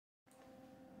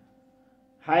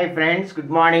Hi friends, good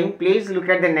morning. Please look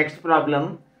at the next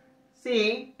problem.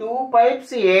 See, two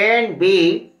pipes A and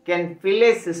B can fill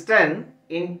a cistern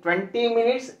in 20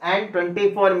 minutes and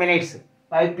 24 minutes.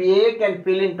 Pipe A can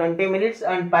fill in 20 minutes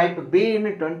and pipe B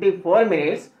in 24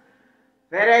 minutes.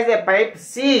 Whereas a pipe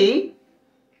C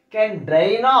can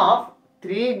drain off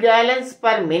 3 gallons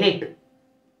per minute.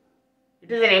 It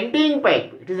is an emptying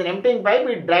pipe.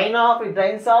 It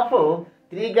drains off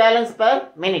 3 gallons per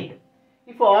minute.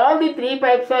 If all the 3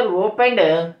 pipes are opened,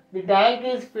 the tank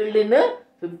is filled in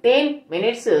 15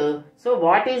 minutes. So,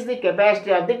 what is the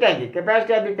capacity of the tank?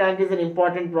 Capacity of the tank is an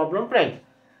important problem, friends.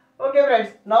 Okay,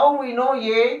 friends. Now we know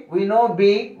A, we know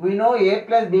B, we know A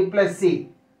plus B plus C.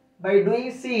 By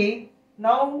doing C,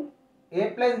 now A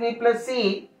plus B plus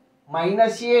C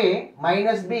minus A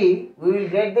minus B, we will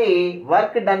get the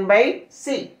work done by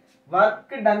C.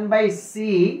 Work done by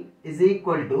C is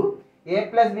equal to A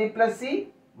plus B plus C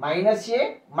minus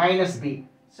A minus B.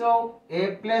 So,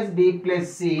 A plus B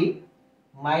plus C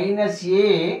minus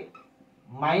A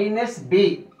minus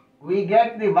B. We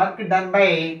get the work done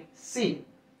by C.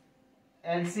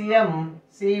 LCM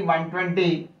C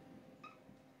 120,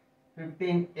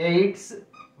 15 8s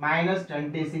minus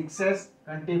 26s,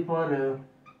 24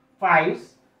 5s.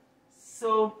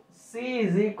 So, C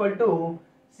is equal to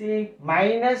C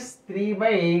minus 3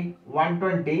 by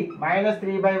 120. Minus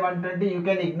 3 by 120, you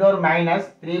can ignore minus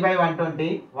 3 by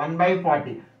 120, 1 by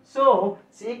 40. So,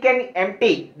 C can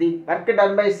empty. The work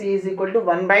done by C is equal to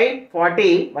 1 by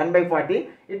 40. 1 by 40.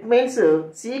 It means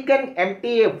C can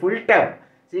empty a full tub.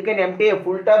 C can empty a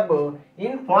full tub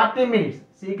in 40 minutes.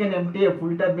 C can empty a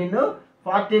full tub in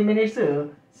 40 minutes.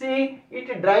 See,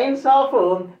 it drains off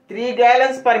 3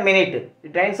 gallons per minute.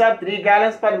 It drains off 3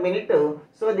 gallons per minute.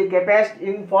 So, the capacity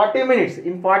in 40 minutes.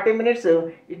 In 40 minutes,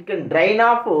 it can drain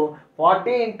off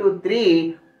 40 into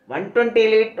 3,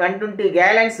 120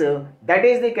 gallons. That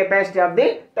is the capacity of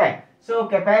the tank. So,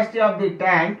 capacity of the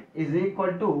tank is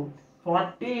equal to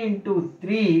 40 into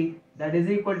 3. That is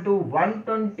equal to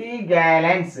 120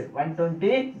 gallons.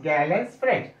 120 gallons,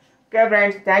 friends. Okay,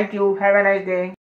 friends. Thank you. Have a nice day.